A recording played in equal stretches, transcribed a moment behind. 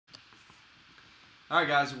All right,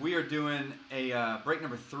 guys, we are doing a break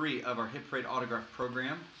number 3 of our Hit Parade autograph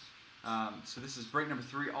program. So this is break number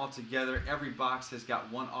 3 altogether. Every box has got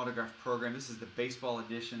one autograph program. This is the baseball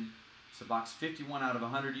edition. So box 51 out of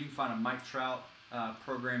 100. You can find a Mike Trout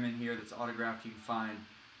program in here that's autographed. You can find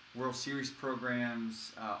World Series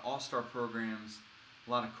programs, All-Star programs, a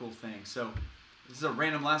lot of cool things. So this is a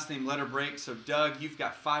random last name letter break. So Doug, you've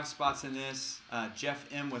got 5 spots in this. Jeff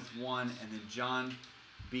M with 1, and then John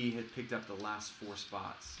B had picked up the last 4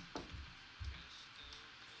 spots.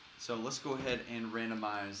 So let's go ahead and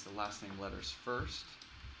randomize the last name letters first.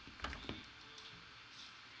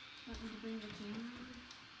 Want me to bring the camera?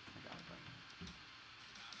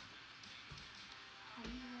 I got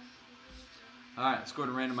it. All right, let's go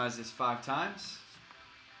ahead and randomize this 5 times.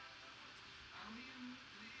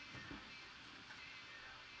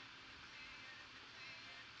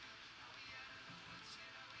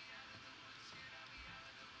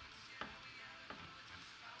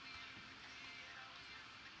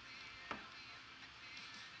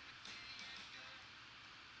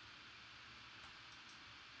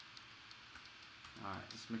 All right,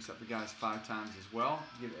 let's mix up the guys 5 times as well.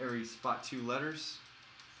 Give every spot 2 letters.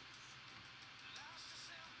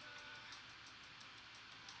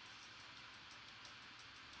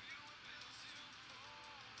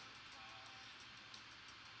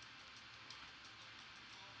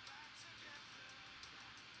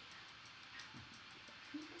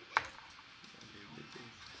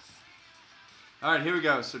 All right, here we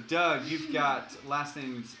go. So Doug, you've got last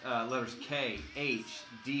names letters K, H,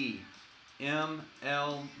 D, M,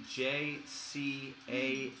 L, J, C,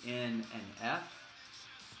 A, N, and F.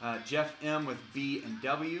 Jeff M with B and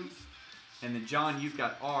W. And then John, you've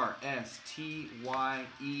got R, S, T, Y,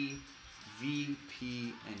 E, V,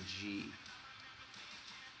 P, and G.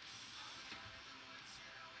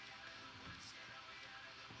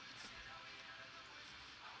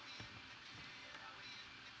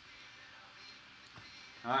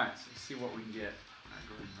 All right, so let's see what we can get. All right,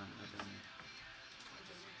 go ahead and run it down there.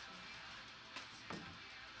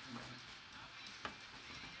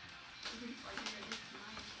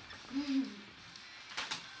 I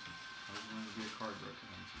was going to be a card broken.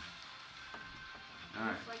 All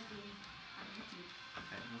right.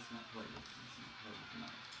 Hey, let's not play with. Let's not play with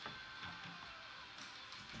tonight.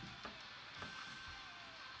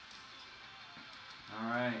 All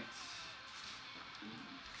right.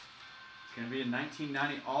 It's going to be a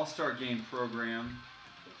 1990 All-Star Game program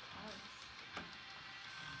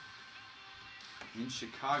in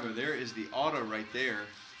Chicago. There is the auto right there.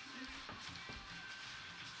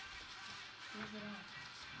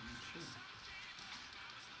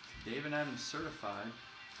 David Adams certified.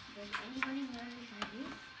 Does anybody know who that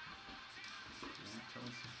is? Yeah, tell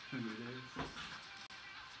us who it is. Are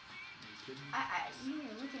you kidding me?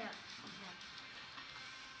 Yeah, look it up.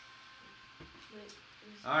 Wait,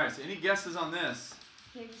 all right, so any guesses on this?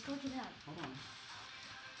 here, just look it up. Hold on.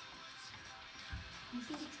 You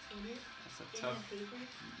think it's in it? That's a In tough, the paper?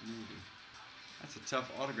 maybe. That's a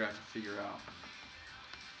tough autograph to figure out.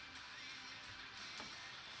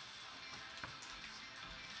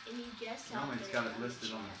 Any guess out Normally it's there got it on the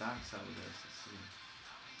listed on the chat? back side of this. Let's see.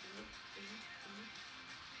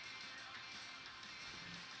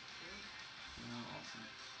 Oh, awesome.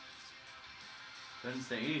 Doesn't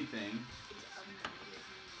say anything. It's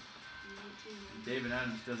David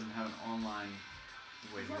Adams doesn't have an online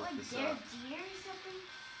way Is to that look like this Derek up. Jeter or something?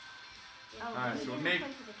 All right, so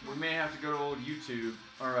we may have to go to old YouTube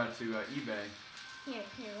or to eBay. Here,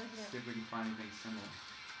 look it up. See if we can find anything similar.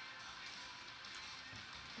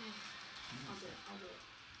 I'll do it.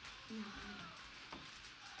 No,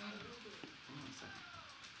 Hold on a second.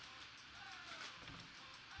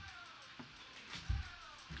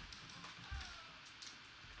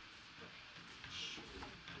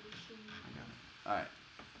 All right.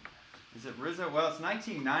 Is it Rizzo? Well, it's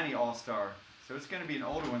 1990 All-Star, so it's going to be an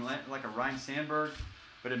older one, like a Ryan Sandberg,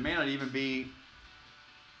 but it may not even be.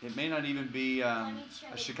 It may not even be a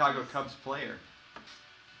Chicago Cubs player.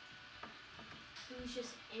 He was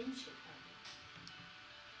just in Chicago.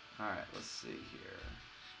 All right, let's see here.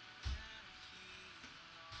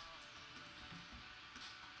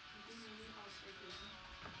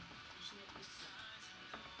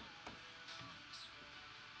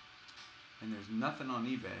 And there's nothing on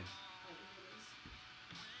eBay.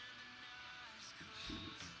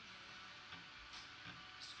 Jeez.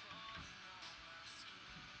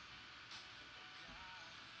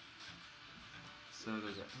 So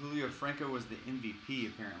there's Julio Franco was the MVP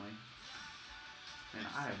apparently. And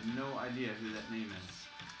I have no idea who that name is.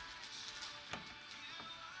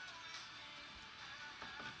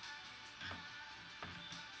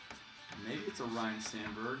 Maybe it's a Ryan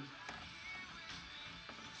Sandberg.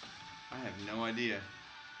 I have no idea.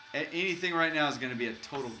 Anything right now is going to be a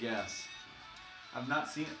total guess. I've not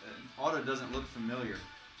seen it. Auto doesn't look familiar.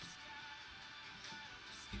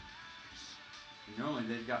 Normally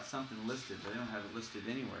they've got something listed, but they don't have it listed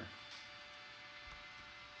anywhere.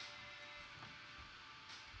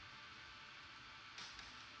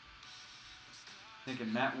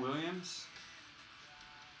 Thinking Matt Williams.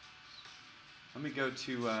 Let me go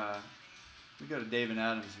to David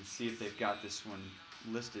Adams and see if they've got this one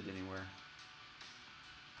listed anywhere.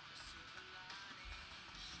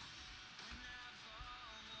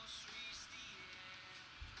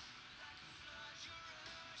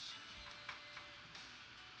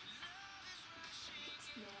 It's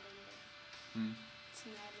not in there. Hmm. It's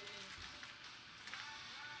not in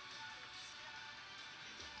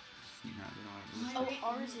No, they don't have it there. listed. Oh,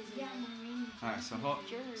 ours is in there. Yeah, mine. All right, so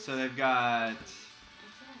Yours. so they've got. You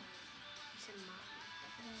said mine.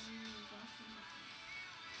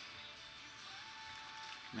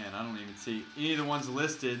 Man, I don't even see any of the ones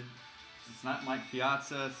listed. It's not Mike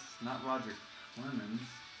Piazza. It's not Roger Clemens.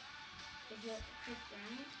 Is it Chris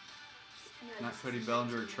Bryant? No, Not this Cody is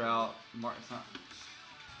Bellinger or 1990. Trout. It's not.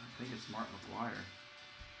 I think it's Mark McGuire.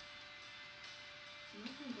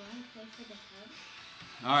 Martin Bryant played for the Cubs.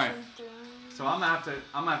 All right. So I'm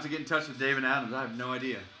gonna have to get in touch with David Adams. I have no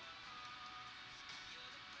idea.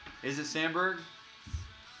 Is it Sandberg?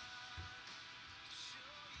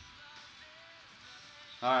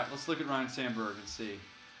 All right, let's look at Ryan Sandberg and see.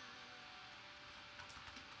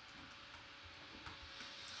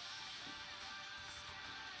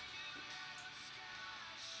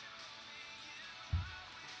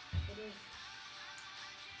 It is.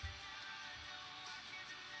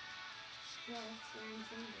 Yeah, that's Ryan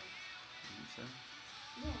Sandberg. You think so?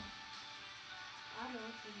 Yeah. Auto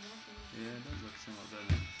looks exactly the Yeah, same. it does look similar,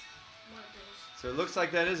 doesn't it? No, it does. So it looks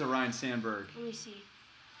like that is a Ryan Sandberg. Let me see.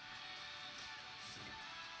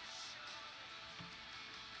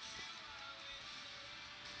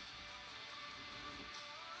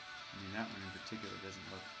 I mean, that one in particular doesn't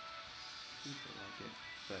look super like it,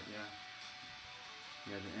 but yeah.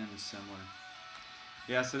 Yeah, the end is similar.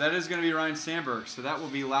 Yeah, so that is going to be Ryan Sandberg. So that will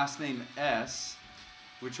be last name S,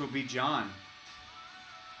 which will be John.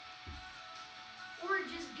 Or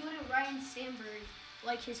just go to Ryan Sandberg,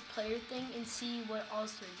 like his player thing, and see what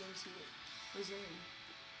All-Star games he was in.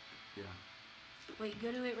 Yeah, Wait,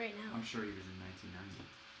 go to it right now. I'm sure he was in 1990.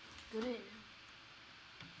 Go to it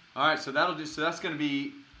All right, so that'll do. So that's going to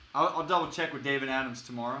be. I'll double check with David Adams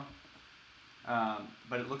tomorrow.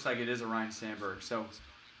 But it looks like it is a Ryan Sandberg. So,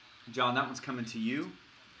 John, that one's coming to you.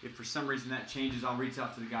 If for some reason that changes, I'll reach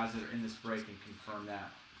out to the guys that are in this break and confirm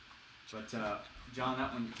that. But, John,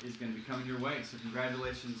 that one is going to be coming your way. So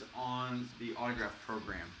congratulations on the autograph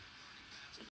program.